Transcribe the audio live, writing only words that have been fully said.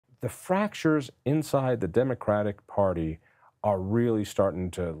the fractures inside the Democratic Party are really starting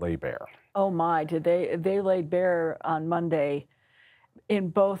to lay bare. Oh my, did they laid bare on Monday in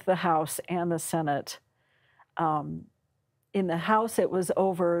both the House and the Senate. In the House, it was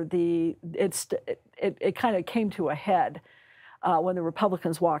over it kind of came to a head when the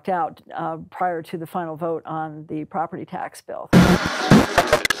Republicans walked out prior to the final vote on the property tax bill.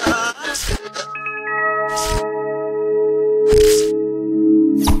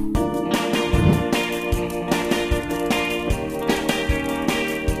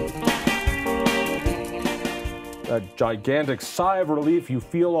 A gigantic sigh of relief you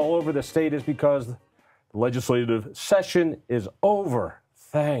feel all over the state is because the legislative session is over.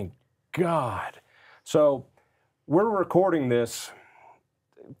 Thank God. So we're recording this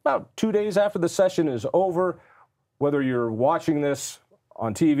about 2 days after the session is over. Whether you're watching this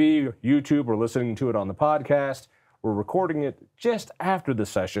on TV, YouTube, or listening to it on the podcast, we're recording it just after the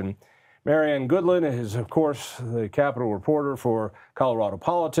session. Marianne Goodland is, of course, the Capitol reporter for Colorado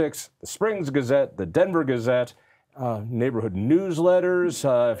Politics, the Springs Gazette, the Denver Gazette, neighborhood newsletters.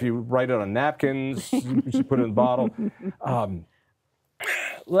 If you write it on napkins, you should put it in the bottle.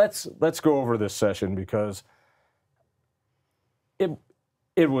 Let's go over this session because it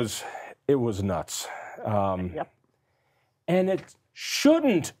was nuts. Yep. And it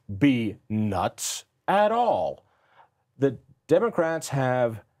shouldn't be nuts at all. The Democrats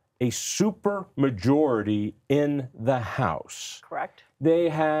have a super majority in the House. Correct. They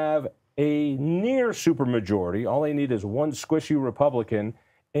have a near supermajority. All they need is one squishy Republican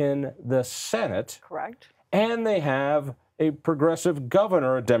in the Senate. Correct. And they have a progressive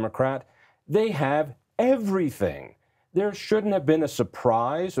governor, a Democrat. They have everything. There shouldn't have been a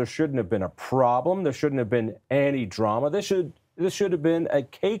surprise. There shouldn't have been a problem. There shouldn't have been any drama. This should have been a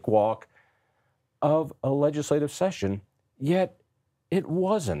cakewalk of a legislative session, yet it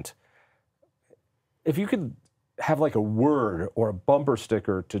wasn't. If you could have like a word or a bumper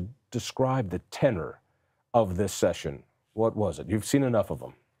sticker to describe the tenor of this session, what was it? You've seen enough of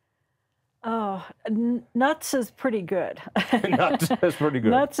them. Oh, nuts is pretty good. Nuts is pretty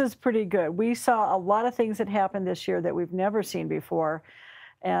good. Nuts is pretty good. We saw a lot of things that happened this year that we've never seen before.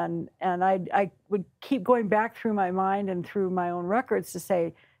 And I would keep going back through my mind and through my own records to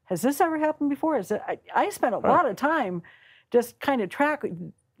say, has this ever happened before? I spent a lot of time just kind of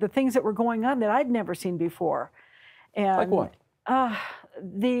tracking the things that were going on that I'd never seen before. And like what?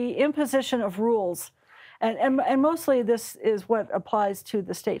 The imposition of rules. And mostly this is what applies to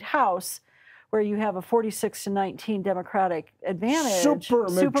the state House, where you have a 46-19 Democratic advantage. Super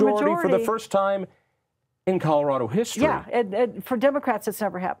majority for the first time in Colorado history. Yeah, and for Democrats, it's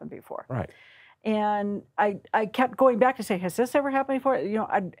never happened before. Right. And I kept going back to say, has this ever happened before? You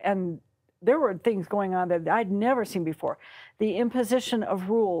know, and there were things going on that I'd never seen before. The imposition of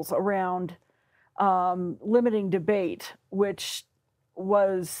rules around limiting debate, which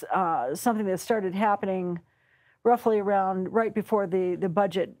was something that started happening roughly around right before the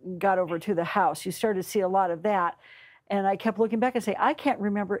budget got over to the House. You started to see a lot of that. And I kept looking back and say, I can't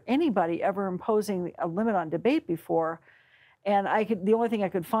remember anybody ever imposing a limit on debate before. And the only thing I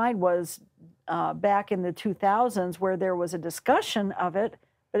could find was back in the 2000s where there was a discussion of it,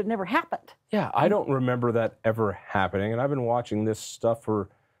 but it never happened. Yeah, I don't remember that ever happening. And I've been watching this stuff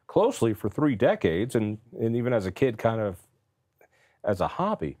closely for 3 decades, and even as a kid, kind of as a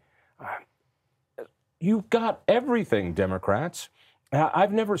hobby. You've got everything, Democrats.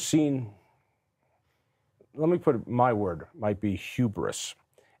 I've never seen, let me put it, my word might be hubris.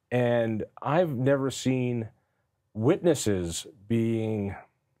 And I've never seen witnesses being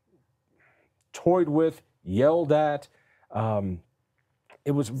toyed with, yelled at.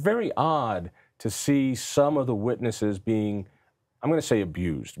 It was very odd to see some of the witnesses being, I'm going to say,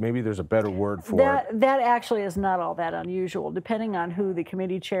 abused. Maybe there's a better word for it. That actually is not all that unusual, depending on who the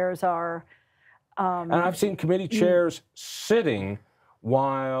committee chairs are. And I've seen committee chairs sitting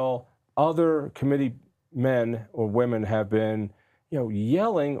while other committee men or women have been,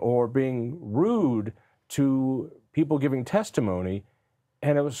 yelling or being rude to people giving testimony.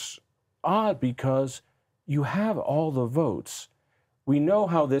 And it was odd because you have all the votes. We know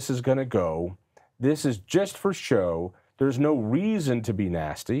how this is going to go. This is just for show. There's no reason to be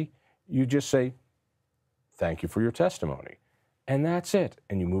nasty. You just say, thank you for your testimony. And that's it.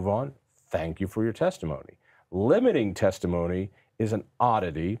 And you move on. Thank you for your testimony. Limiting testimony is an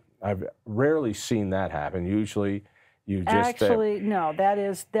oddity. I've rarely seen that happen. Usually you just... Actually, no, that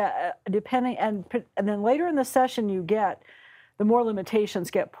is, depending, and then later in the session the more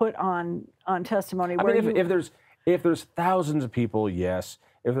limitations get put on testimony. I mean, if there's thousands of people, yes.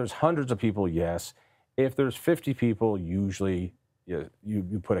 If there's hundreds of people, yes. If there's 50 people, usually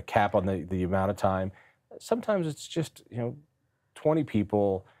you put a cap on the amount of time. Sometimes it's just 20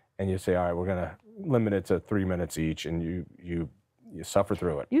 people, and you say, all right, we're going to limit it to 3 minutes each, and you suffer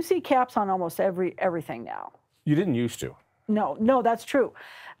through it. You see caps on almost everything now. You didn't used to. No, that's true.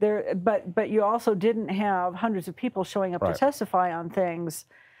 But you also didn't have hundreds of people showing up to testify on things,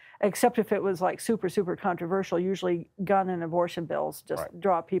 except if it was like super controversial. Usually gun and abortion bills just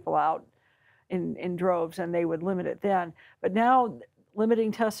draw people out in droves, and they would limit it then. But now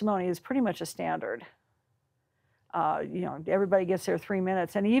limiting testimony is pretty much a standard. Everybody gets their 3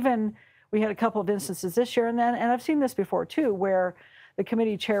 minutes, and even we had a couple of instances this year, and I've seen this before too, where the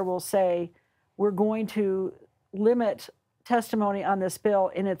committee chair will say, we're going to limit testimony on this bill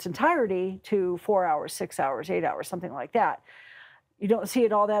in its entirety to 4 hours, 6 hours, 8 hours, something like that. You don't see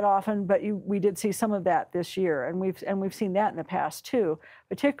it all that often, but we did see some of that this year, and we've seen that in the past too,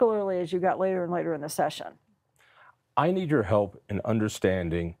 particularly as you got later and later in the session. I need your help in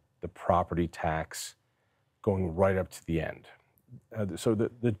understanding the property tax going right up to the end. So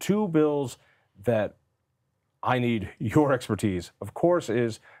the two bills that I need your expertise, of course,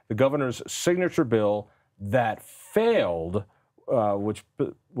 is the governor's signature bill that failed, which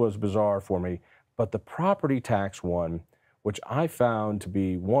was bizarre for me, but the property tax one, which I found to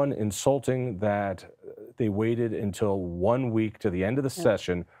be, one, insulting that they waited until 1 week to the end of the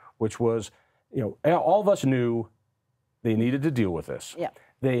session, which was, all of us knew they needed to deal with this. Yeah.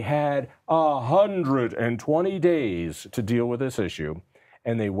 They had 120 days to deal with this issue,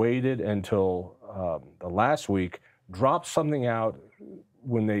 and they waited until the last week, dropped something out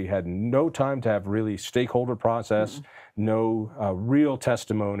when they had no time to have really stakeholder process, no real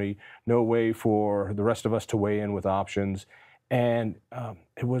testimony, no way for the rest of us to weigh in with options. And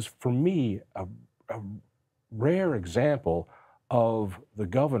it was, for me, a rare example of the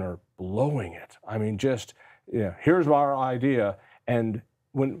governor blowing it. I mean, just, here's our idea. And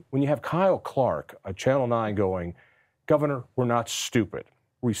when you have Kyle Clark, Channel 9, going, Governor, we're not stupid.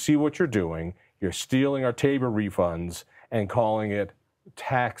 We see what you're doing. You're stealing our Tabor refunds and calling it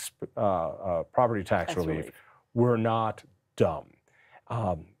property tax relief. We're not dumb.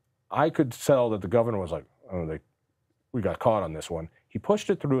 I could tell that the governor was like, oh, we got caught on this one. He pushed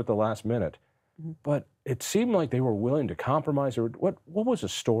it through at the last minute, but it seemed like they were willing to compromise. Or what was the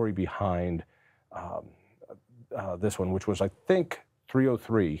story behind this one, which was, I think,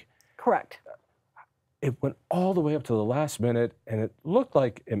 303? Correct. It went all the way up to the last minute, and it looked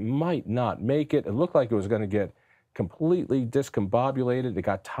like it might not make it. It looked like it was going to get completely discombobulated. It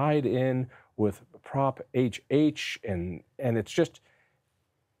got tied in with Prop HH, and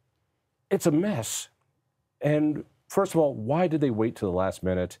it's a mess. And first of all, why did they wait to the last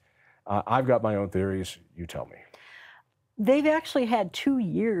minute? I've got my own theories. You tell me. They've actually had 2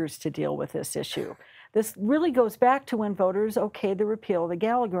 years to deal with this issue. This really goes back to when voters okayed the repeal of the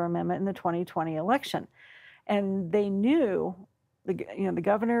Gallagher Amendment in the 2020 election. And they knew, the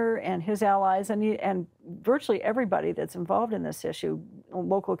governor and his allies and virtually everybody that's involved in this issue,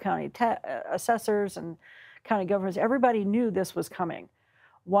 local county assessors and county governors, everybody knew this was coming.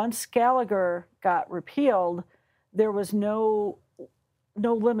 Once Gallagher got repealed, there was no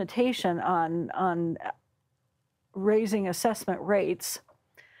limitation on raising assessment rates,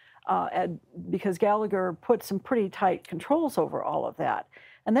 because Gallagher put some pretty tight controls over all of that.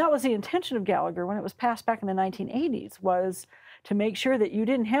 And that was the intention of Gallagher when it was passed back in the 1980s, was to make sure that you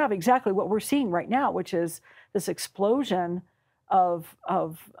didn't have exactly what we're seeing right now, which is this explosion of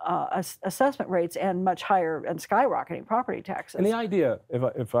assessment rates and much higher and skyrocketing property taxes. And the idea,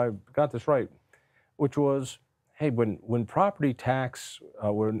 if I got this right, which was, hey, when property tax,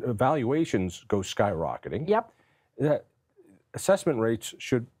 when valuations go skyrocketing, that assessment rates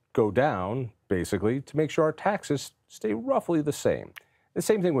should go down, basically, to make sure our taxes stay roughly the same. The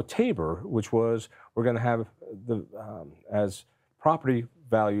same thing with Tabor, which was, we're going to have as property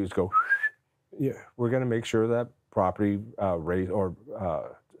values go, we're going to make sure that property rate or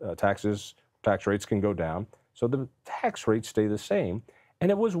tax rates can go down, so the tax rates stay the same.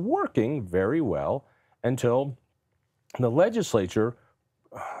 And it was working very well until the legislature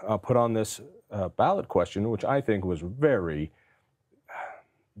put on this ballot question, which I think was very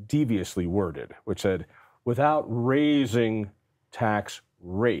deviously worded, which said, without raising tax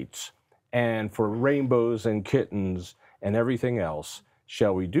rates, and for rainbows and kittens and everything else,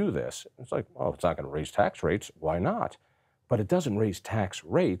 shall we do this? It's like, well, it's not going to raise tax rates. Why not? But it doesn't raise tax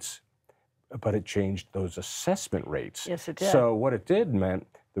rates, but it changed those assessment rates. Yes, it did. So what it did meant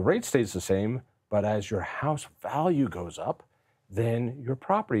the rate stays the same, but as your house value goes up, then your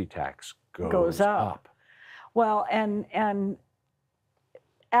property tax goes up. Well, and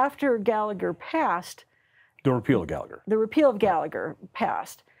after Gallagher passed, The repeal of Gallagher. The repeal of Gallagher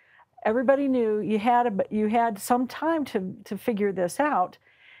passed. Everybody knew you had some time to figure this out,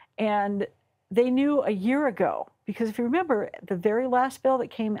 and they knew a year ago, because if you remember, the very last bill that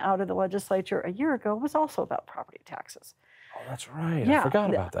came out of the legislature a year ago was also about property taxes. Oh, that's right. I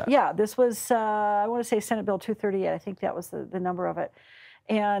forgot about that. Yeah, this was, I want to say Senate Bill 238. I think that was the number of it.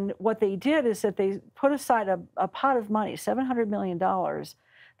 And what they did is that they put aside a pot of money, $700 million,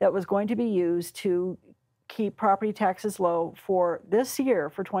 that was going to be used to keep property taxes low for this year,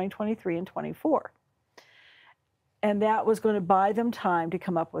 for 2023 and 24. And that was going to buy them time to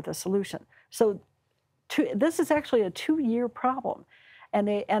come up with a solution. So this is actually a 2-year problem. And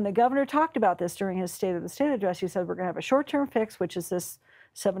the governor talked about this during his State of the State address. He said, we're going to have a short-term fix, which is this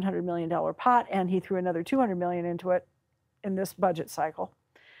 $700 million pot, and he threw another $200 million into it in this budget cycle.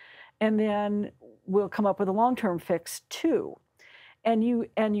 And then we'll come up with a long-term fix too. And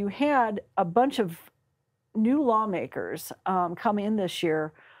you had a bunch of new lawmakers come in this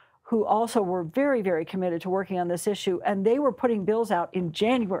year who also were very, very committed to working on this issue, and they were putting bills out in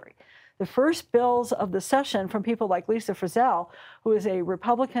January. The first bills of the session from people like Lisa Frizzell, who is a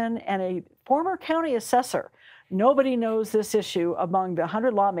Republican and a former county assessor. Nobody knows this issue among the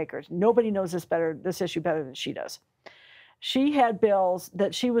 100 lawmakers. Nobody knows this issue better than she does. She had bills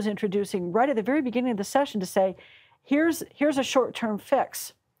that she was introducing right at the very beginning of the session to say, here's a short-term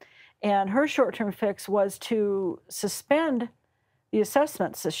fix. And her short-term fix was to suspend the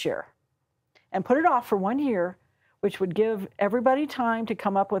assessments this year and put it off for 1 year, which would give everybody time to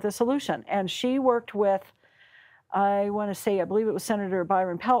come up with a solution. And she worked with, I believe it was Senator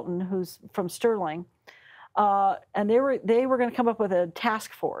Byron Pelton, who's from Sterling, and they were going to come up with a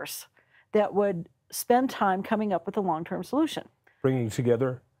task force that would spend time coming up with a long-term solution. Bringing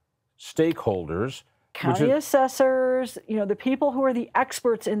together stakeholders, county assessors, the people who are the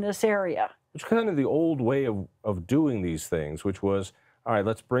experts in this area. Which kind of the old way of doing these things, which was, all right,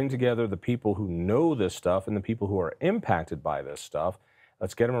 let's bring together the people who know this stuff and the people who are impacted by this stuff.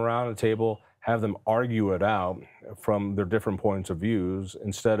 Let's get them around the table, have them argue it out from their different points of views,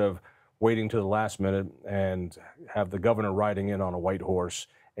 instead of waiting to the last minute and have the governor riding in on a white horse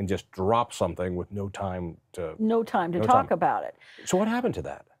and just drop something with no time to talk about it. So what happened to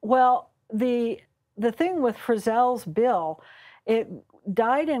that? Well, the thing with Frizzell's bill, it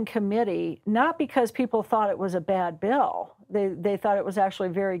died in committee, not because people thought it was a bad bill. They thought it was actually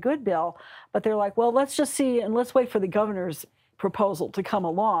a very good bill, but they're like, well, let's just see and let's wait for the governor's proposal to come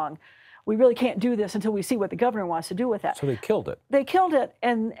along. We really can't do this until we see what the governor wants to do with that. So they killed it. They killed it,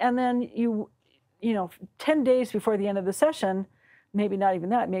 and then you know, 10 days before the end of the session, maybe not even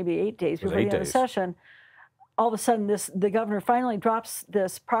that, maybe 8 days before the end of the session, all of a sudden the governor finally drops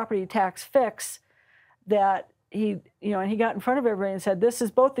this property tax fix that and he got in front of everybody and said, this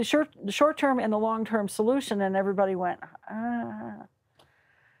is both the short-term and the long-term solution, and everybody went, ah.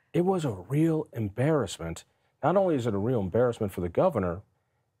 It was a real embarrassment. Not only is it a real embarrassment for the governor,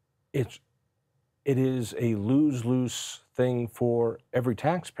 it is a lose-lose thing for every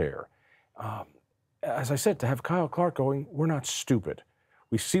taxpayer. As I said, to have Kyle Clark going, we're not stupid.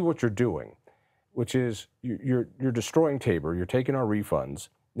 We see what you're doing, which is you're destroying Tabor. You're taking our refunds,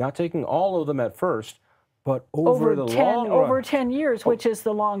 not taking all of them at first, but over the long run. Over 10 years, which is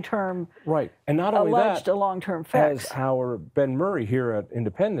the long-term, right. And not only alleged that, a long-term fix. as our Ben Murray here at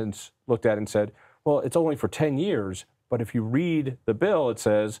Independence looked at it and said, well, it's only for 10 years, but if you read the bill, it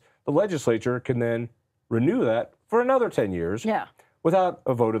says the legislature can then renew that for another 10 years without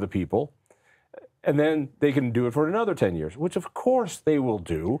a vote of the people. And then they can do it for another 10 years, which of course they will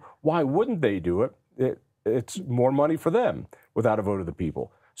do. Why wouldn't they do it? It's more money for them without a vote of the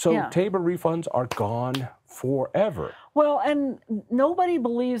people. So Tabor refunds are gone forever. Well, and nobody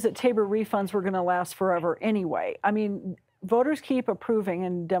believes that Tabor refunds were going to last forever anyway. I mean, voters keep approving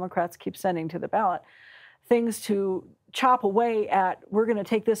and Democrats keep sending to the ballot things to chop away at, we're going to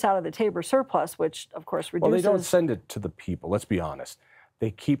take this out of the Tabor surplus, which of course reduces. Well, they don't send it to the people, let's be honest. They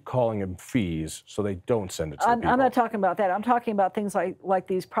keep calling them fees, so they don't send it to the people. I'm not talking about that. I'm talking about things like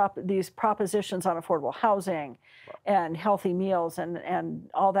these propositions on affordable housing and healthy meals and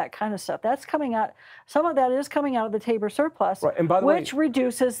all that kind of stuff. That's coming out. Some of that is coming out of the Tabor surplus, right. And by the which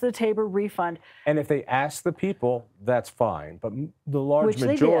reduces the Tabor refund. And if they ask the people, that's fine. But the large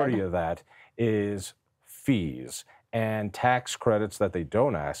majority of that is fees and tax credits that they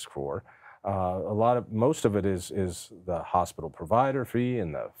don't ask for. Most of it is the hospital provider fee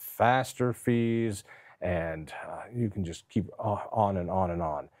and the FASTER fees, and you can just keep on and on and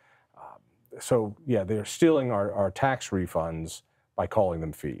on. So yeah, they're stealing our tax refunds by calling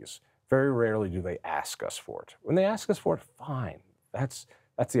them fees. Very rarely do they ask us for it. When they ask us for it, fine. That's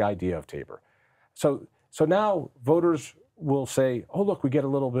the idea of Tabor. So So now voters will say, "Oh, look, we get a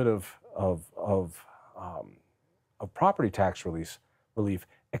little bit of property tax relief.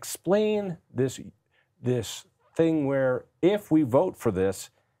 Explain this thing where if we vote for this,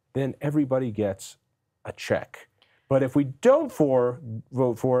 then everybody gets a check. But if we don't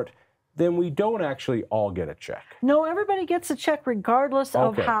vote for it, then we don't actually all get a check." No, everybody gets a check regardless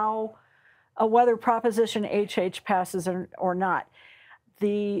of how whether Proposition HH passes or not.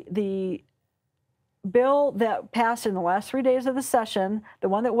 The bill that passed in the last 3 days of the session, the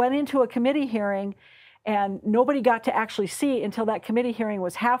one that went into a committee hearing and nobody got to actually see until that committee hearing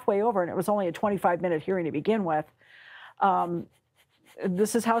was halfway over, and it was only a 25-minute hearing to begin with.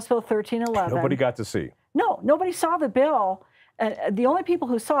 This is House Bill 1311. Nobody got to see. No, nobody saw the bill. The only people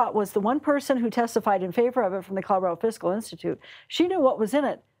who saw it was the one person who testified in favor of it from the Colorado Fiscal Institute. She knew what was in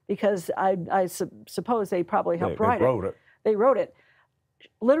it because I suppose they probably helped write it. They wrote it. They wrote it.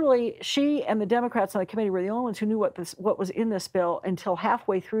 Literally, she and the Democrats on the committee were the only ones who knew what was in this bill until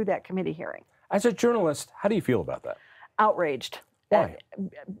halfway through that committee hearing. As a journalist, how do you feel about that? Outraged. Why?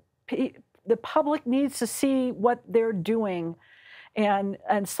 The public needs to see what they're doing, and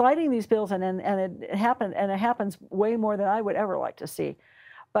sliding these bills, and it happens way more than I would ever like to see.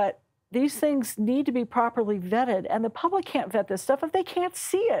 But these things need to be properly vetted, and the public can't vet this stuff if they can't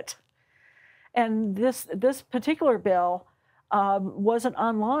see it. And this particular bill wasn't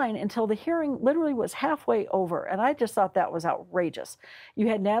online until the hearing literally was halfway over, and I just thought that was outrageous. You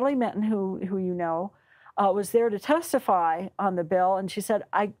had Natalie Menton, who you know, was there to testify on the bill, and she said,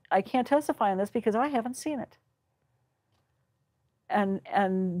 I can't testify on this because I haven't seen it.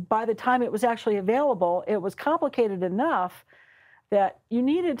 And by the time it was actually available, it was complicated enough that you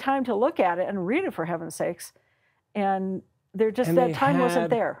needed time to look at it and read it, for heaven's sakes. And that time wasn't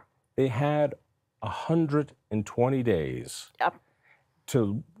there. They had 120 days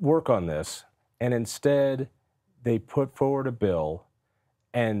to work on this, and instead they put forward a bill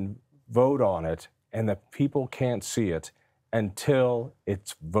and vote on it, and the people can't see it until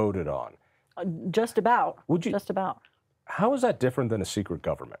it's voted on. Just about. Just about. How is that different than a secret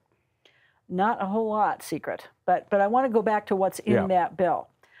government? Not a whole lot secret, but I want to go back to what's in that bill.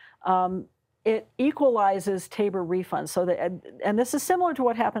 It equalizes Tabor refunds, so that, and this is similar to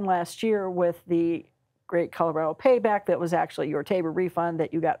what happened last year with the Great Colorado Payback that was actually your Tabor refund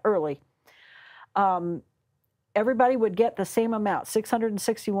that you got early. Everybody would get the same amount,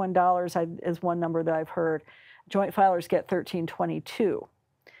 $661 is one number that I've heard. Joint filers get $1,322.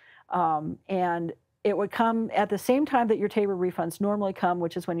 And it would come at the same time that your Tabor refunds normally come,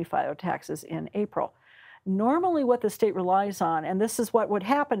 which is when you file taxes in April. Normally what the state relies on, and this is what would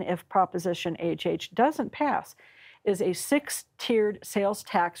happen if Proposition HH doesn't pass, is a 6-tiered sales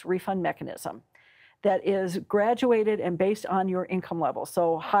tax refund mechanism that is graduated and based on your income level.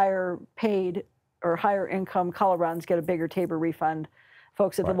 So higher paid or higher income Coloradans get a bigger Tabor refund.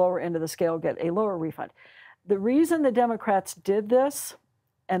 Folks at the lower end of the scale get a lower refund. The reason the Democrats did this,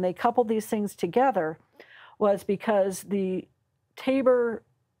 and they coupled these things together, was because the Tabor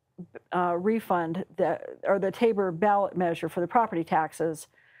refund, or the Tabor ballot measure for the property taxes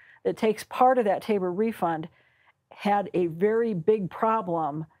that takes part of that Tabor refund, had a very big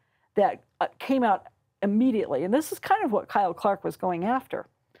problem that came out immediately. And this is kind of what Kyle Clark was going after.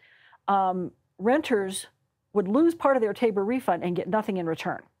 Renters would lose part of their Tabor refund and get nothing in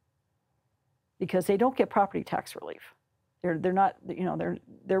return because they don't get property tax relief. They're not, you know,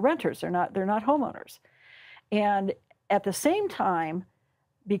 they're renters. They're not homeowners. And at the same time,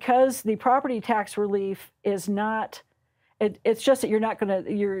 because the property tax relief is not, it's just that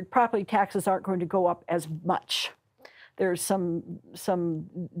your property taxes aren't going to go up as much. There's some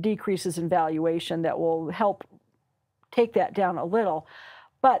decreases in valuation that will help take that down a little,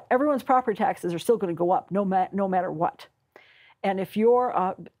 but everyone's property taxes are still going to go up no matter what. And if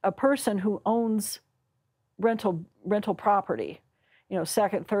you're a person who owns rental property, you know,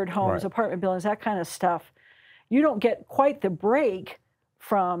 second, third homes, apartment buildings, that kind of stuff, you don't get quite the break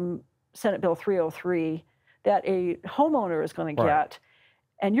from Senate Bill 303 that a homeowner is going to get.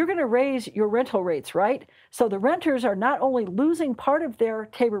 And you're going to raise your rental rates, right? So the renters are not only losing part of their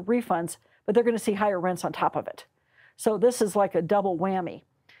Tabor refunds, but they're going to see higher rents on top of it. So this is like a double whammy.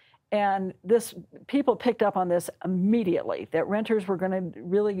 And people picked up on this immediately, that renters were going to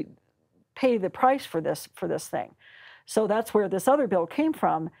really pay the price for this thing. So that's where this other bill came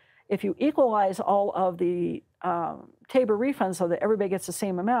from. If you equalize all of the Tabor refunds so that everybody gets the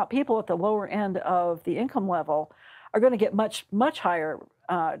same amount, people at the lower end of the income level are going to get much higher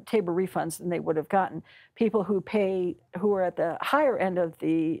Tabor refunds than they would have gotten. People who are at the higher end of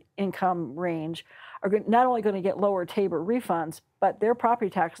the income range are not only going to get lower Tabor refunds, but their property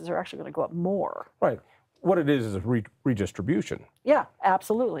taxes are actually going to go up more. Right. what it is a redistribution. Yeah,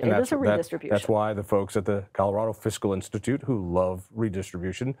 absolutely. And it is a redistribution. That's why the folks at the Colorado Fiscal Institute, who love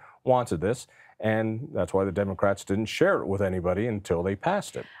redistribution, wanted this. And that's why the Democrats didn't share it with anybody until they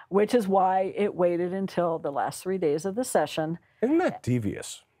passed it. Which is why it waited until the last 3 days of the session. Isn't that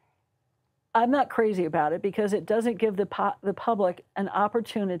devious? I'm not crazy about it because it doesn't give the public an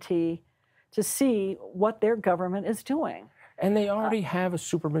opportunity to see what their government is doing. And they already have a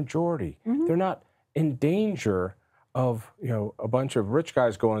supermajority. They're not in danger of, a bunch of rich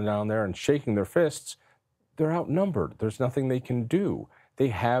guys going down there and shaking their fists. They're outnumbered. There's nothing they can do. They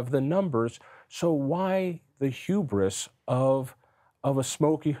have the numbers. So why the hubris of a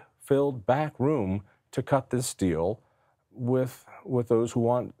smoky-filled back room to cut this deal with those who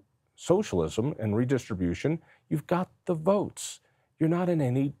want socialism and redistribution? You've got the votes. You're not in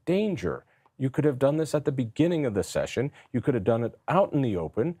any danger. You could have done this at the beginning of the session. You could have done it out in the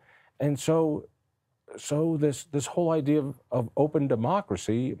open. And so this whole idea of open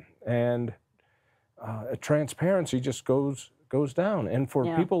democracy and transparency just goes down. And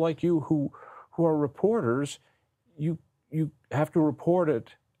for people like you who are reporters, you have to report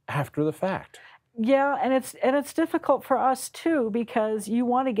it after the fact. Yeah, and it's difficult for us too because you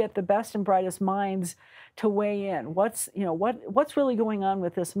want to get the best and brightest minds to weigh in. What's really going on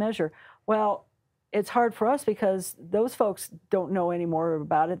with this measure? Well, it's hard for us because those folks don't know any more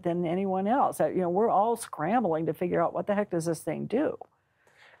about it than anyone else. We're all scrambling to figure out what the heck does this thing do.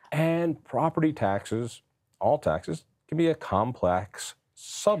 And property taxes, all taxes, can be a complex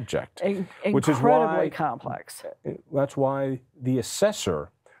subject, which is incredibly complex. That's why the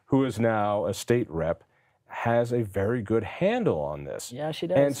assessor, who is now a state rep, has a very good handle on this. Yeah, she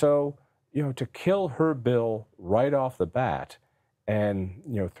does. And so, to kill her bill right off the bat and,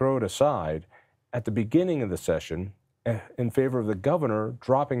 throw it aside at the beginning of the session in favor of the governor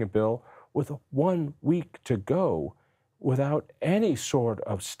dropping a bill with 1 week to go without any sort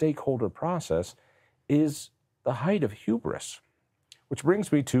of stakeholder process is the height of hubris. Which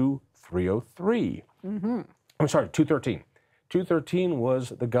brings me to 303. I'm sorry, 213. 213 was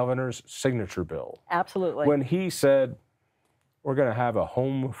the governor's signature bill. Absolutely. When he said, we're going to have a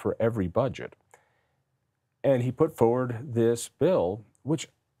home for every budget. And he put forward this bill, which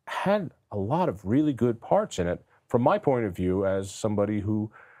had a lot of really good parts in it. From my point of view, as somebody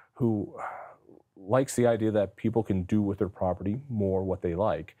who likes the idea that people can do with their property more what they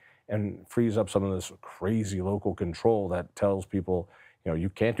like, and frees up some of this crazy local control that tells people, you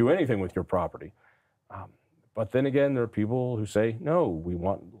can't do anything with your property. But then again, there are people who say, no, we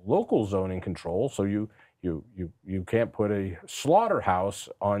want local zoning control, so you can't put a slaughterhouse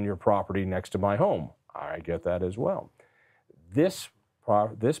on your property next to my home. I get that as well. This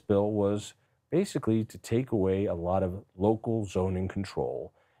bill was basically to take away a lot of local zoning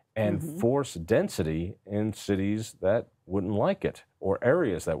control and force density in cities that wouldn't like it or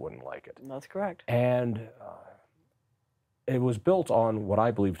areas that wouldn't like it. That's correct. And it was built on what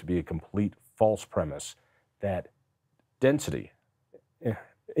I believe to be a complete false premise that density,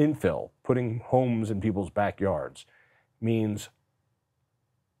 infill, putting homes in people's backyards, means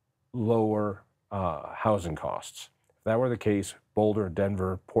lower housing costs. If that were the case, Boulder,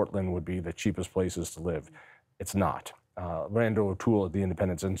 Denver, Portland would be the cheapest places to live. It's not. Randall O'Toole at the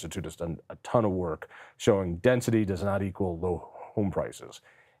Independence Institute has done a ton of work showing density does not equal low home prices.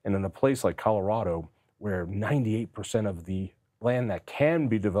 And in a place like Colorado, where 98% of the land that can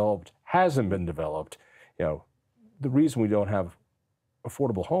be developed hasn't been developed, the reason we don't have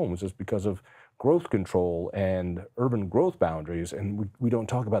affordable homes is because of growth control and urban growth boundaries, and we don't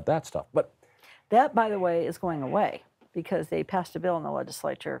talk about that stuff. But that, by the way, is going away because they passed a bill in the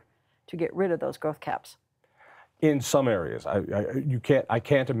legislature to get rid of those growth caps. In some areas, I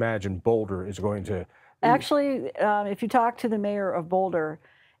can't imagine Boulder is going to. Actually, if you talk to the mayor of Boulder,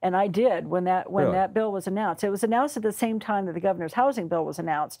 and I did when that bill was announced. It was announced at the same time that the governor's housing bill was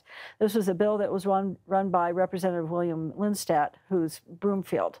announced. This was a bill that was run by Representative William Lindstadt, who's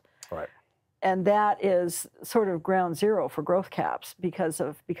Broomfield. Right. And that is sort of ground zero for growth caps because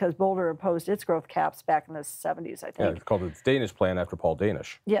Boulder imposed its growth caps back in the 70s, I think. Yeah, it's called the Danish Plan after Paul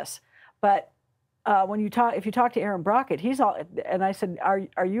Danish. Yes, but if you talk to Aaron Brockett, he's all, and I said,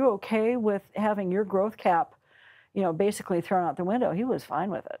 are you okay with having your growth cap, basically thrown out the window? He was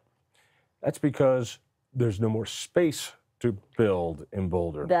fine with it. That's because there's no more space to build in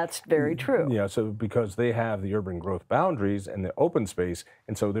Boulder. That's very true. Yeah, so because they have the urban growth boundaries and the open space,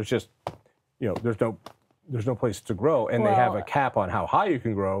 and so there's just, there's no there's no place to grow, and they have a Well, cap on how high you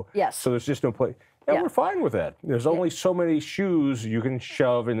can grow. yes. So there's just no place. Yeah, Yeah. we're fine with that. There's only so many shoes you can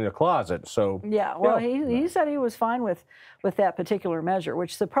shove in the closet. So Yeah, well, yeah. he said he was fine with that particular measure,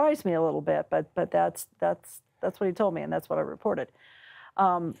 which surprised me a little bit, but that's what he told me, and that's what I reported.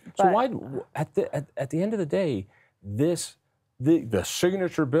 So why, at the end of the day, the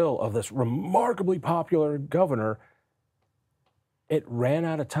signature bill of this remarkably popular governor, it ran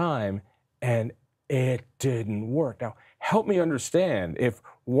out of time and it didn't work. Now, help me understand, if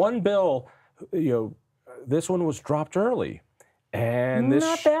one bill, this one was dropped early, and this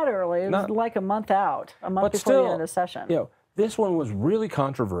not that early. It was like a month out, a month before the end of the session. This one was really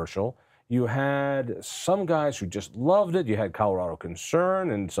controversial. You had some guys who just loved it. You had Colorado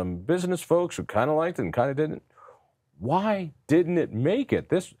Concern and some business folks who kind of liked it and kind of didn't. Why didn't it make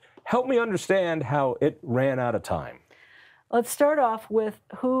it? Help me understand how it ran out of time. Let's start off with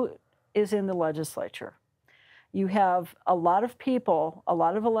who is in the legislature. You have a lot of people, a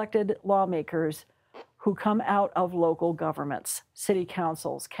lot of elected lawmakers who come out of local governments, city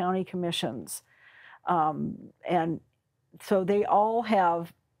councils, county commissions. And so they all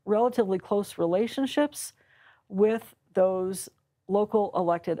have relatively close relationships with those local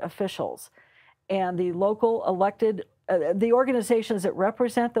elected officials. And the local elected, the organizations that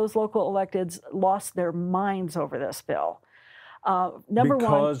represent those local electeds lost their minds over this bill.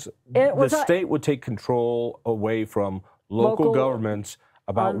 Because the state would take control away from local governments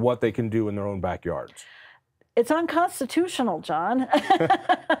about what they can do in their own backyards. It's unconstitutional, John.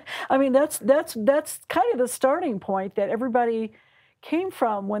 I mean, that's kind of the starting point that everybody came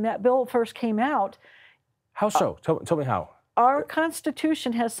from when that bill first came out. How so? Tell me how. Our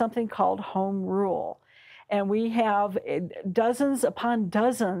Constitution has something called home rule, and we have dozens upon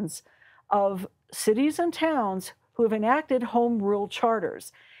dozens of cities and towns who have enacted home rule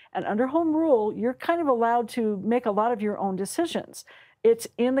charters. And under home rule, you're kind of allowed to make a lot of your own decisions. It's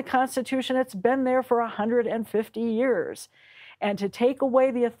in the Constitution. It's been there for 150 years. And to take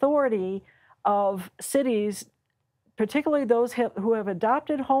away the authority of cities, particularly those who have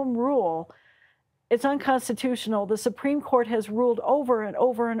adopted home rule, it's unconstitutional. The Supreme Court has ruled over and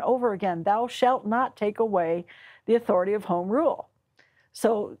over and over again, thou shalt not take away the authority of home rule.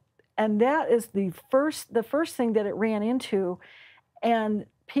 So, and that is the first thing that it ran into. And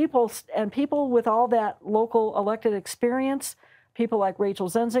people with all that local elected experience, people like Rachel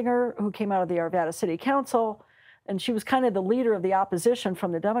Zenzinger, who came out of the Arvada City Council, and she was kind of the leader of the opposition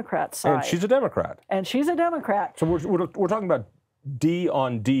from the Democrat side. And she's a Democrat. And she's a Democrat. So we're talking about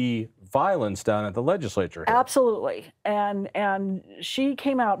D-on-D violence down at the legislature here. Absolutely. And she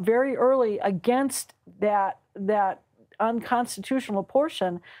came out very early against that unconstitutional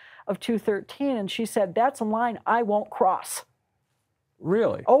portion of 213, and she said, that's a line I won't cross.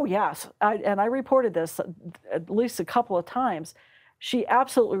 Really? Oh, yes. And I reported this at least a couple of times. She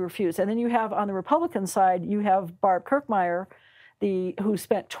absolutely refused. And then you have, on the Republican side, you have Barb Kirkmeyer, who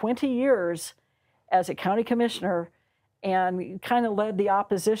spent 20 years as a county commissioner and kind of led the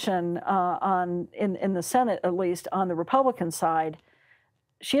opposition in the Senate, at least on the Republican side.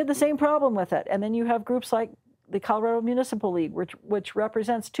 She had the same problem with it. And then you have groups like the Colorado Municipal League, which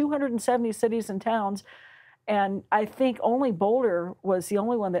represents 270 cities and towns. And I think only Boulder was the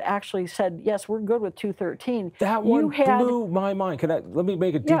only one that actually said, yes, we're good with 213. That one blew my mind. Let me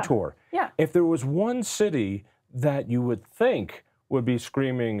make a detour. Yeah. If there was one city that you would think would be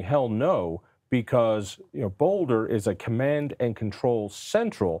screaming hell no, because Boulder is a command and control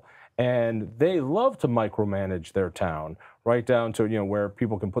central, and they love to micromanage their town, right down to where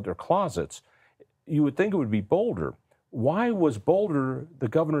people can put their closets. You would think it would be Boulder. Why was Boulder the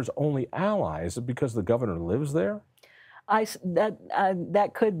governor's only ally? Is it because the governor lives there?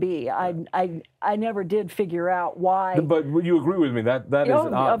 That could be. I never did figure out why. But you agree with me that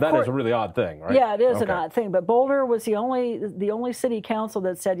is a really odd thing, right? Yeah, it is an odd thing. But Boulder was the only city council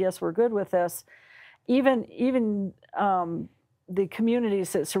that said, yes, we're good with this. Even the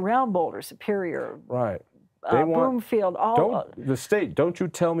communities that surround Boulder, Superior, right. Broomfield, the state. Don't you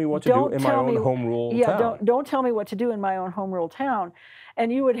tell me what to do in my own home rule town. Yeah, don't tell me what to do in my own home rule town.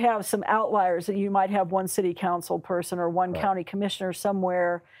 And you would have some outliers that you might have one city council person or one county commissioner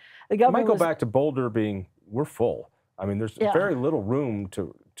somewhere. The governor might go back to Boulder being, we're full. I mean, there's very little room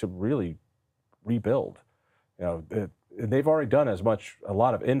to really rebuild. They've already done a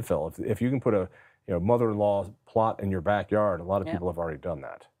lot of infill. If you can put a mother-in-law plot in your backyard, a lot of people have already done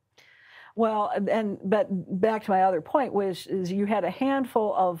that. Well, but back to my other point, which is you had a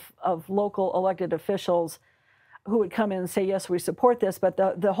handful of local elected officials who would come in and say, yes, we support this, but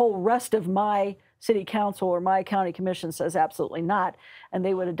the whole rest of my city council or my county commission says absolutely not, and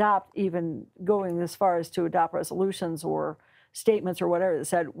they would adopt, even going as far as to adopt resolutions or statements or whatever that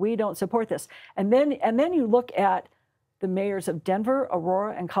said, we don't support this. And then you look at the mayors of Denver,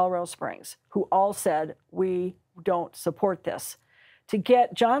 Aurora, and Colorado Springs, who all said, we don't support this. To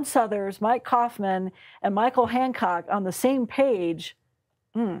get John Suthers, Mike Kaufman, and Michael Hancock on the same page,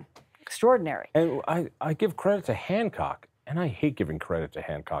 extraordinary. And I give credit to Hancock, and I hate giving credit to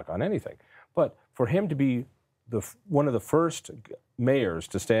Hancock on anything, but for him to be one of the first mayors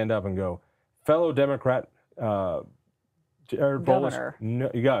to stand up and go, fellow Democrat, Jared Governor.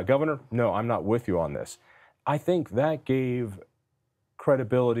 Governor, no, I'm not with you on this. I think that gave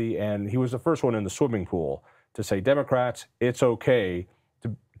credibility, and he was the first one in the swimming pool to say, Democrats, it's okay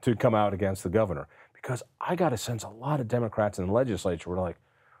to come out against the governor. Because I got a sense a lot of Democrats in the legislature were like,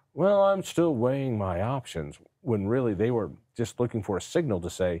 well, I'm still weighing my options, when really they were just looking for a signal to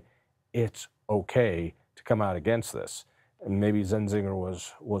say, it's okay to come out against this. And maybe Zenzinger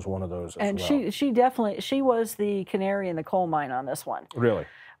was one of those as well. And she definitely was the canary in the coal mine on this one. Really?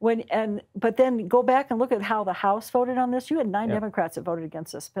 But then go back and look at how the House voted on this. You had 9 Democrats that voted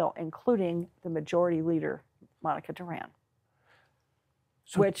against this bill, including the majority leader, Monica Duran,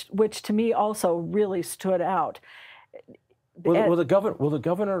 so, which to me also really stood out. Will the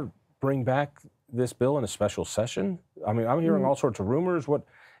governor bring back this bill in a special session? I mean, I'm hearing all sorts of rumors.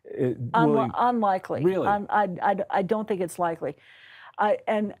 Unlikely. Really? I don't think it's likely. I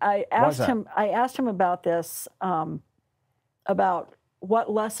asked him about this, about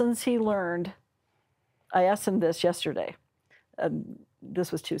what lessons he learned. I asked him this yesterday.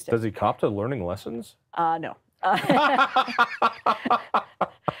 This was Tuesday. Does he cop to learning lessons? No.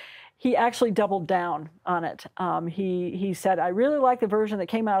 He actually doubled down on it. He said, I really like the version that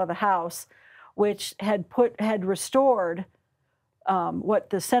came out of the House, which had restored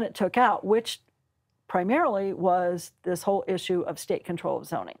what the Senate took out, which primarily was this whole issue of state control of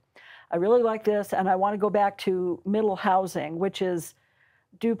zoning. I really like this, and I want to go back to middle housing, which is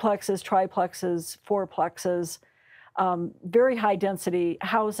duplexes, triplexes, fourplexes, very high density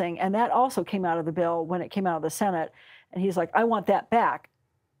housing. And that also came out of the bill when it came out of the Senate. And he's like, I want that back.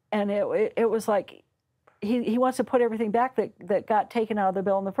 And it was like, he wants to put everything back that got taken out of the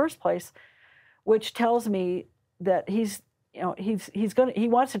bill in the first place, which tells me that he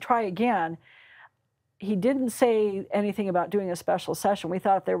wants to try again. He didn't say anything about doing a special session. We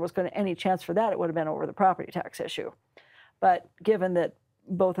thought if there was any chance for that, it would have been over the property tax issue. But given that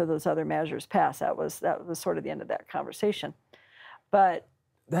both of those other measures passed, that was sort of the end of that conversation. But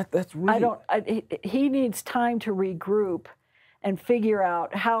that's really... he needs time to regroup and figure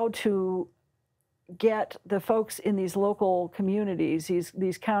out how to get the folks in these local communities,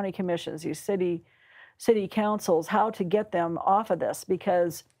 these county commissions, these city councils, how to get them off of this.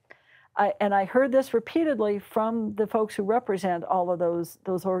 Because I heard this repeatedly from the folks who represent all of those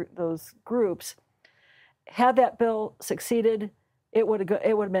groups. Had that bill succeeded, it would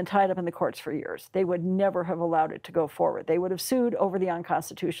have been tied up in the courts for years. They would never have allowed it to go forward. They would have sued over the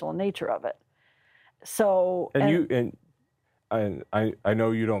unconstitutional nature of it. So I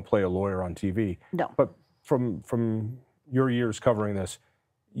know you don't play a lawyer on TV. No. But from your years covering this,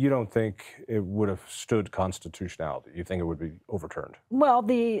 you don't think it would have stood constitutionality? You think it would be overturned? Well,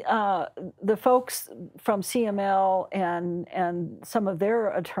 the folks from CML and some of their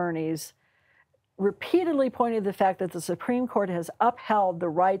attorneys repeatedly pointed to the fact that the Supreme Court has upheld the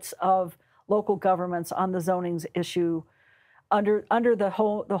rights of local governments on the zonings issue under the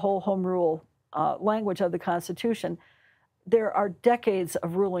whole home rule language of the Constitution. There are decades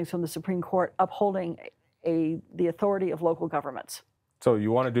of rulings from the Supreme Court upholding the authority of local governments. So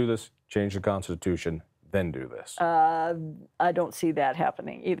you want to do this, change the Constitution, then do this? I don't see that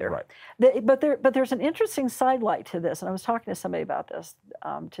happening either. Right. But there's an interesting sidelight to this, and I was talking to somebody about this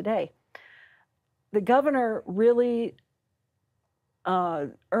today. The governor really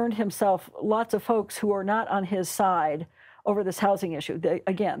earned himself lots of folks who are not on his side over this housing issue.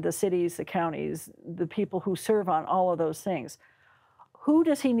 Again, the cities, the counties, the people who serve on all of those things. Who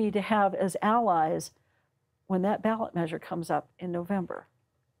does he need to have as allies when that ballot measure comes up in November?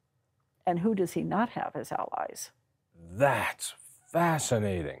 And who does he not have as allies? That's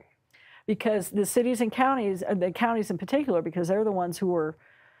fascinating. Because the cities and counties, the counties in particular, because they're the ones who are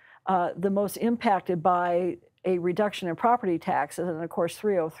the most impacted by a reduction in property taxes. And of course,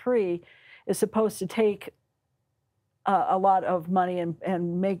 303 is supposed to take a lot of money and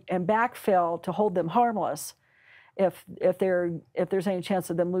backfill to hold them harmless if there's any chance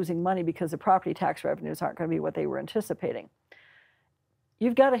of them losing money because the property tax revenues aren't going to be what they were anticipating.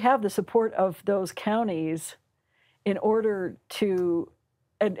 You've got to have the support of those counties in order to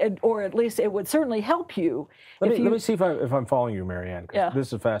or at least it would certainly help you. Let me see if I'm following you, Marianne. 'Cause Yeah.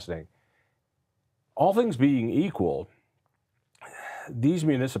 This is fascinating. All things being equal, these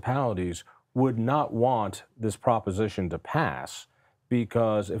municipalities would not want this proposition to pass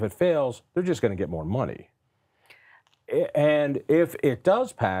because if it fails, they're just going to get more money. And if it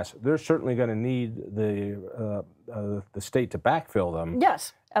does pass, they're certainly going to need the state to backfill them.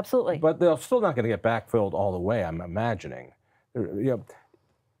 Yes, absolutely. But they're still not going to get backfilled all the way, I'm imagining.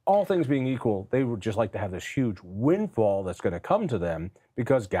 All things being equal, they would just like to have this huge windfall that's going to come to them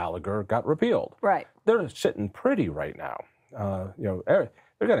because Gallagher got repealed. Right. They're sitting pretty right now.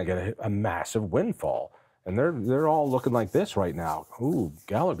 They're going to get a massive windfall, and they're all looking like this right now. Ooh,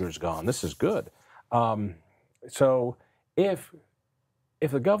 Gallagher's gone. This is good. So if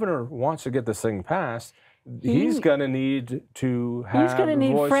the governor wants to get this thing passed, he's going to need to have. He's going to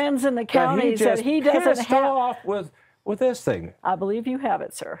need friends in the counties that he doesn't have. Off with this thing. I believe you have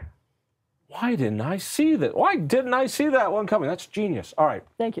it, sir. Why didn't I see that? Why didn't I see that one coming? That's genius. All right.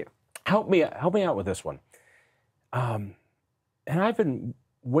 Thank you. Help me out with this one. And I've been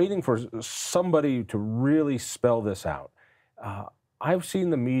waiting for somebody to really spell this out. I've seen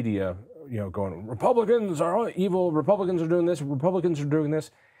the media, going, Republicans are evil, Republicans are doing this, Republicans are doing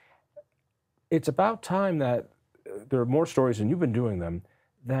this. It's about time that there are more stories, and you've been doing them,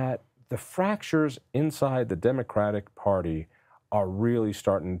 that the fractures inside the Democratic Party are really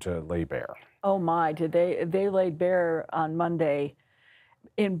starting to lay bare. Oh my, did they laid bare on Monday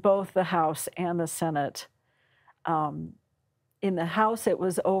in both the House and the Senate. In the House, it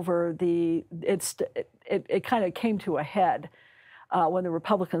was over it kind of came to a head when the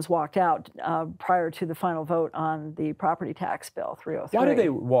Republicans walked out prior to the final vote on the property tax bill 303. Why did they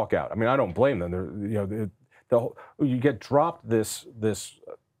walk out? I mean, I don't blame them. You get dropped this. I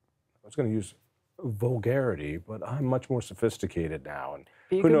was going to use vulgarity, but I'm much more sophisticated now, and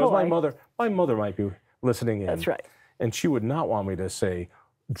who knows? Boy. My mother might be listening in. That's right. And she would not want me to say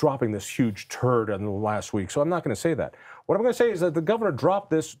dropping this huge turd in the last week, so I'm not going to say that. What I'm going to say is that the governor dropped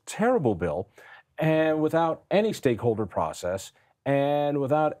this terrible bill, and without any stakeholder process, and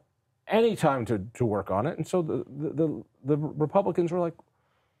without any time to work on it, and so the Republicans were like,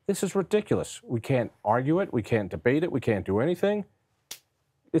 "This is ridiculous. We can't argue it. We can't debate it. We can't do anything.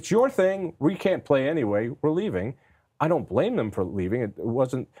 It's your thing. We can't play anyway. We're leaving." I don't blame them for leaving. It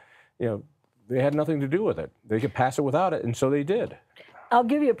wasn't, they had nothing to do with it. They could pass it without it, and so they did. I'll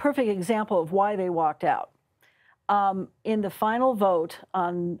give you a perfect example of why they walked out. In the final vote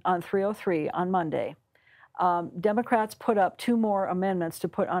on 303 on Monday, Democrats put up two more amendments to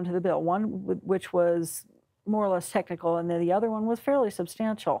put onto the bill, one which was more or less technical, and then the other one was fairly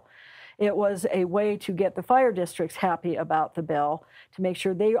substantial. It was a way to get the fire districts happy about the bill, to make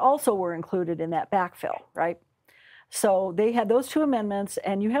sure they also were included in that backfill, right? So they had those two amendments,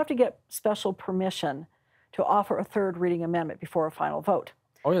 and you have to get special permission to offer a third reading amendment before a final vote.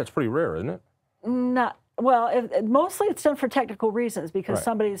 Oh, yeah, it's pretty rare, isn't it? Not well. Mostly it's done for technical reasons because Right.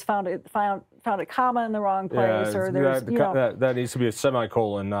 somebody's found a comma in the wrong place, or there's that needs to be a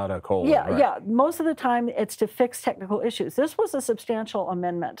semicolon, not a colon. Yeah, right. yeah. Most of the time, it's to fix technical issues. This was a substantial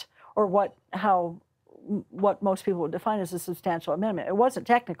amendment, or what most people would define as a substantial amendment. It wasn't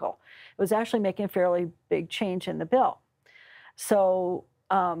technical. It was actually making a fairly big change in the bill. So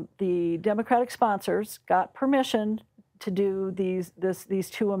the Democratic sponsors got permission to do these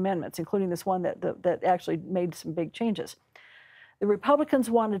two amendments, including this one that actually made some big changes. The Republicans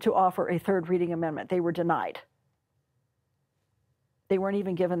wanted to offer a third reading amendment. They were denied. They weren't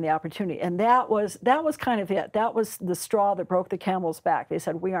even given the opportunity. And that was kind of it. That was the straw that broke the camel's back. They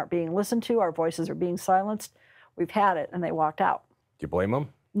said, we aren't being listened to. Our voices are being silenced. We've had it. And they walked out. Do you blame them?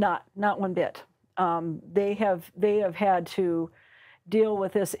 Not one bit. They have had to deal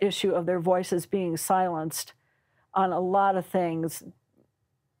with this issue of their voices being silenced on a lot of things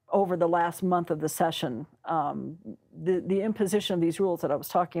over the last month of the session. The imposition of these rules that I was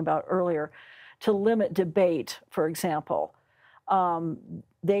talking about earlier to limit debate, for example,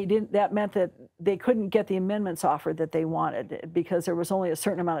 that meant that they couldn't get the amendments offered that they wanted because there was only a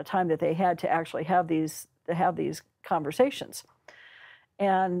certain amount of time that they had to actually have these conversations.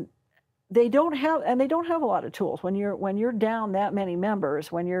 And they don't have a lot of tools. When you're down that many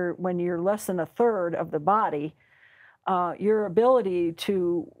members, when you're less than a third of the body, your ability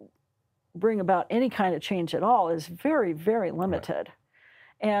to bring about any kind of change at all is very, very limited.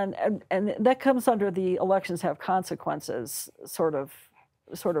 Right. And that comes under the elections have consequences sort of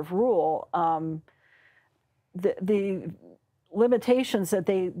rule. The limitations that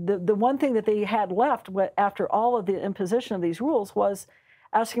the one thing that they had left after all of the imposition of these rules was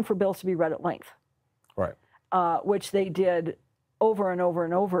asking for bills to be read at length. Right. Which they did over and over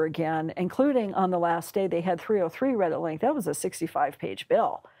and over again, including on the last day they had 303 read at length. That was a 65-page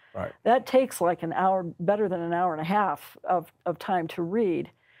bill. Right. That takes like an hour, better than an hour and a half of time to read.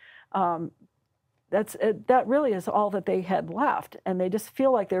 That really is all that they had left, and they just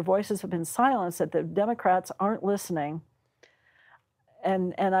feel like their voices have been silenced, that the Democrats aren't listening.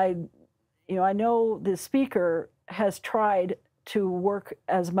 And I know the Speaker has tried to work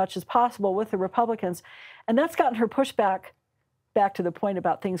as much as possible with the Republicans, and that's gotten her pushback. Back to the point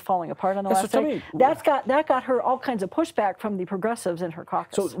about things falling apart on the last day. That got her all kinds of pushback from the progressives in her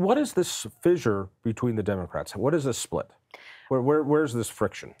caucus. So what is this fissure between the Democrats? What is this split? Where's this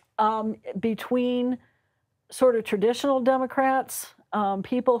friction? Between sort of traditional Democrats,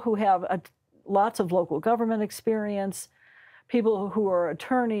 people who have lots of local government experience, people who are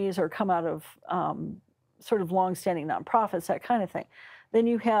attorneys or come out of sort of longstanding nonprofits, that kind of thing. Then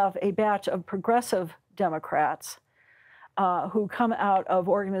you have a batch of progressive Democrats who come out of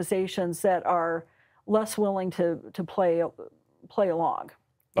organizations that are less willing to play along.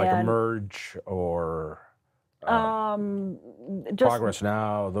 Like Emerge or Progress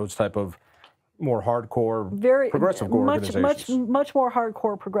Now, those type of more hardcore progressive organizations. Much more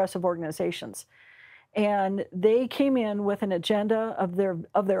hardcore progressive organizations. And they came in with an agenda of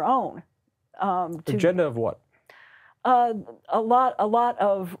their own. Agenda of what? A lot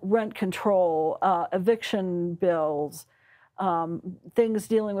of rent control, eviction bills, things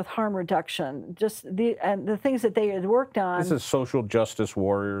dealing with harm reduction, the things that they had worked on. This is social justice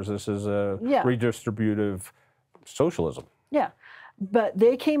warriors. This is a redistributive socialism. Yeah, but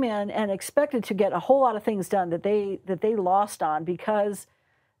they came in and expected to get a whole lot of things done that they lost on because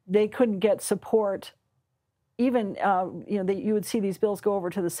they couldn't get support. Even you would see these bills go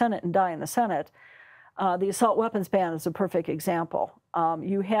over to the Senate and die in the Senate. The assault weapons ban is a perfect example.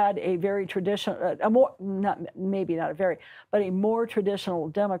 You had a very traditional, a more traditional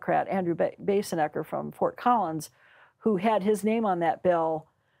Democrat, Andrew Basenecker from Fort Collins, who had his name on that bill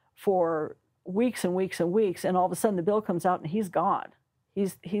for weeks and weeks and weeks, and all of a sudden the bill comes out and he's gone.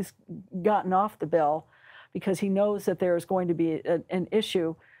 He's gotten off the bill because he knows that there is going to be an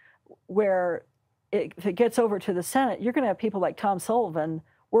issue where if it gets over to the Senate, you're going to have people like Tom Sullivan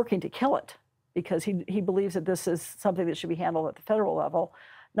working to kill it, because he believes that this is something that should be handled at the federal level,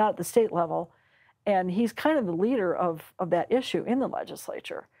 not at the state level. And he's kind of the leader of that issue in the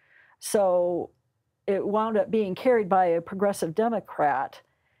legislature. So it wound up being carried by a progressive Democrat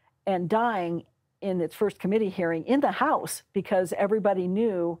and dying in its first committee hearing in the House because everybody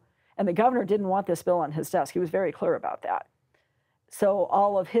knew, and the governor didn't want this bill on his desk. He was very clear about that. So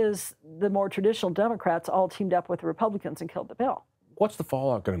all of the more traditional Democrats all teamed up with the Republicans and killed the bill. What's the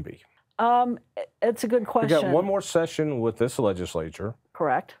fallout going to be? It's a good question. We got one more session with this legislature.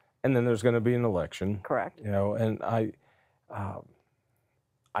 Correct. And then there's going to be an election. Correct. And I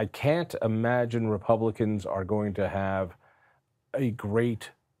can't imagine Republicans are going to have a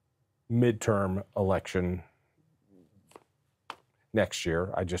great midterm election next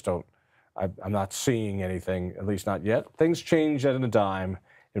year. I just don't. I'm not seeing anything, at least not yet. Things change at a dime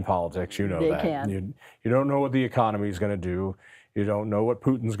in politics. You know they that. Can. You don't know what the economy is going to do. You don't know what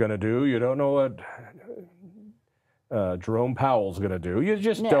Putin's going to do. You don't know what Jerome Powell's going to do. You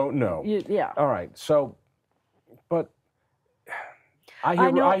just don't know. Yeah. All right. So, but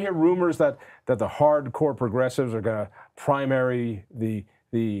I hear rumors that the hardcore progressives are going to primary the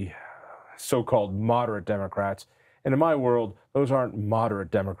so-called moderate Democrats. And in my world, those aren't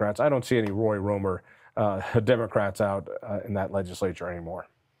moderate Democrats. I don't see any Roy Romer Democrats out in that legislature anymore.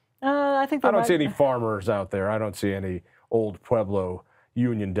 I don't see any farmers out there. I don't see any old Pueblo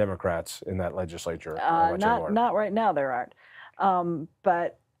Union Democrats in that legislature. Not right now, there aren't.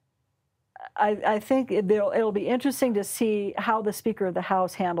 But I think it'll be interesting to see how the Speaker of the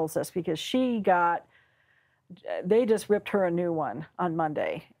House handles this, because they just ripped her a new one on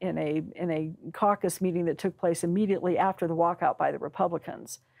Monday in a caucus meeting that took place immediately after the walkout by the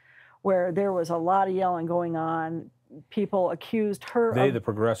Republicans, where there was a lot of yelling going on. People accused her the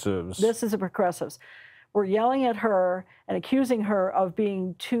progressives. This is the progressives. Were yelling at her and accusing her of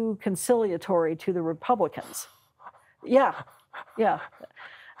being too conciliatory to the Republicans. Yeah.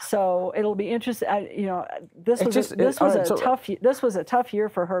 So it'll be interesting. This was a tough year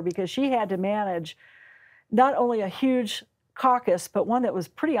for her, because she had to manage not only a huge caucus, but one that was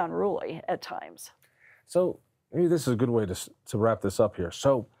pretty unruly at times. So maybe this is a good way to wrap this up here.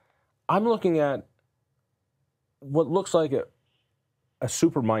 So I'm looking at what looks like a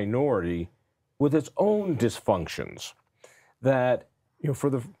super minority with its own dysfunctions that,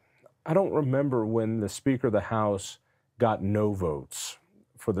 I don't remember when the Speaker of the House got no votes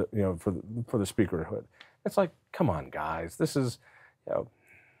for the speakerhood. It's like, come on, guys, this is you know,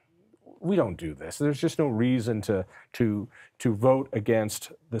 we don't do this. There's just no reason to vote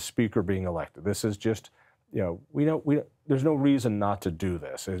against the speaker being elected. This is just, you know, there's no reason not to do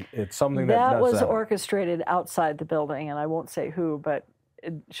this. It's something that was orchestrated outside the building, and I won't say who, but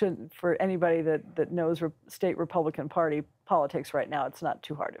it shouldn't, for anybody that knows state Republican Party politics right now, it's not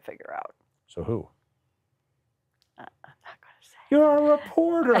too hard to figure out. So who? I'm not going to say. You're a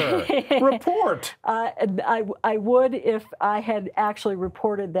reporter. Report. I would if I had actually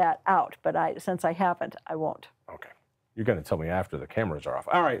reported that out, but since I haven't, I won't. Okay. You're going to tell me after the cameras are off.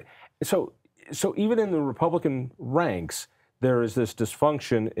 All right. So even in the Republican ranks, there is this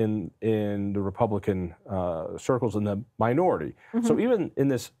dysfunction in the Republican circles in the minority. Mm-hmm. So even in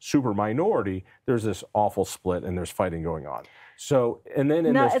this super minority, there's this awful split and there's fighting going on. So, and then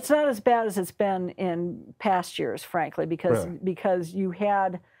it's not as bad as it's been in past years, frankly, because you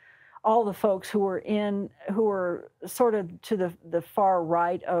had all the folks who were sort of to the far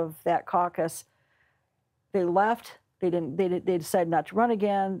right of that caucus. They left. They decided not to run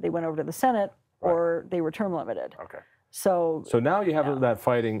again. They went over to the Senate, or they were term limited. Okay. So now you have that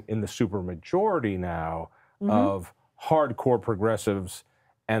fighting in the supermajority now of hardcore progressives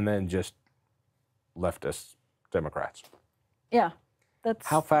and then just leftist Democrats. Yeah, that's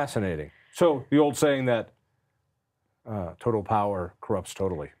how fascinating. So the old saying that total power corrupts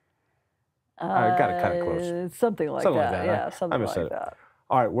totally. I got it kind of close. Something like that. Yeah, something like that.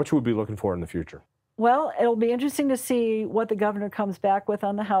 All right, what should we be looking for in the future? Well, it'll be interesting to see what the governor comes back with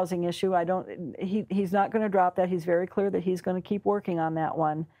on the housing issue. He's not going to drop that. He's very clear that he's going to keep working on that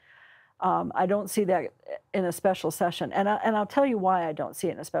one. I don't see that in a special session. And I'll tell you why I don't see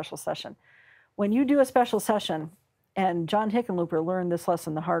it in a special session. When you do a special session, and John Hickenlooper learned this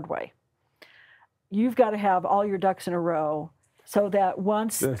lesson the hard way, you've got to have all your ducks in a row so that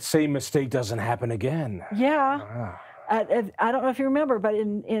once... the same mistake doesn't happen again. Yeah. I don't know if you remember, but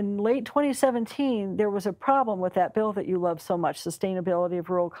in late 2017, there was a problem with that bill that you love so much, Sustainability of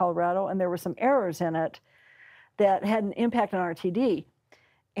Rural Colorado, and there were some errors in it that had an impact on RTD.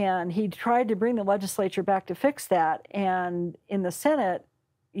 And he tried to bring the legislature back to fix that. And in the Senate,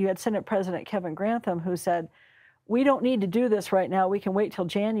 you had Senate President Kevin Grantham, who said, we don't need to do this right now. We can wait till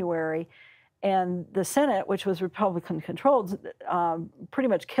January. And the Senate, which was Republican-controlled, pretty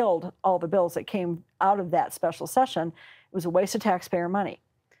much killed all the bills that came out of that special session. It was a waste of taxpayer money.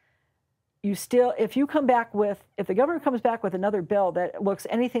 If the governor comes back with another bill that looks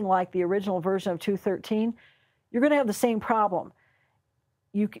anything like the original version of 213, you're going to have the same problem.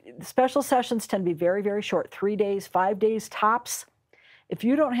 Special sessions tend to be very, very short, 3 days, 5 days tops. If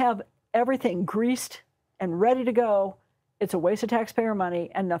you don't have everything greased and ready to go, it's a waste of taxpayer money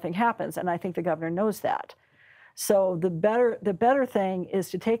and nothing happens. And I think the governor knows that. So the better thing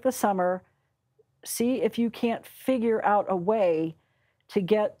is to take the summer, see if you can't figure out a way to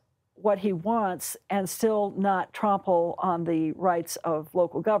get what he wants and still not trample on the rights of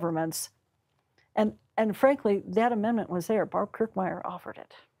local governments. And frankly, that amendment was there. Barb Kirkmeyer offered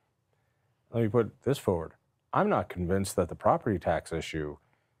it. Let me put this forward. I'm not convinced that the property tax issue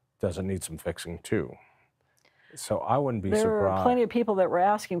doesn't need some fixing too. So I wouldn't be surprised. There are plenty of people that were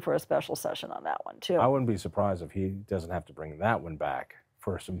asking for a special session on that one, too. I wouldn't be surprised if he doesn't have to bring that one back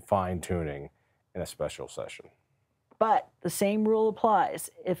for some fine-tuning in a special session. But the same rule applies.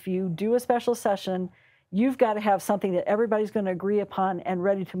 If you do a special session, you've got to have something that everybody's going to agree upon and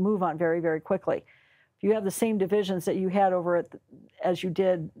ready to move on very, very quickly. If you have the same divisions that you had over as you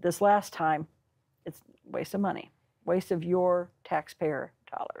did this last time, it's a waste of money, waste of your taxpayer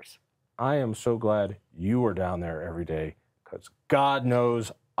dollars. I am so glad you are down there every day, because God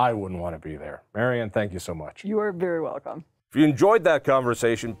knows I wouldn't want to be there. Marianne, thank you so much. You are very welcome. If you enjoyed that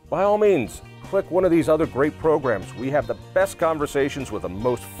conversation, by all means, click one of these other great programs. We have the best conversations with the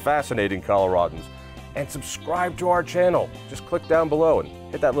most fascinating Coloradans. And subscribe to our channel. Just click down below and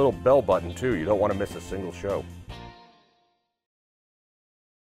hit that little bell button too. You don't want to miss a single show.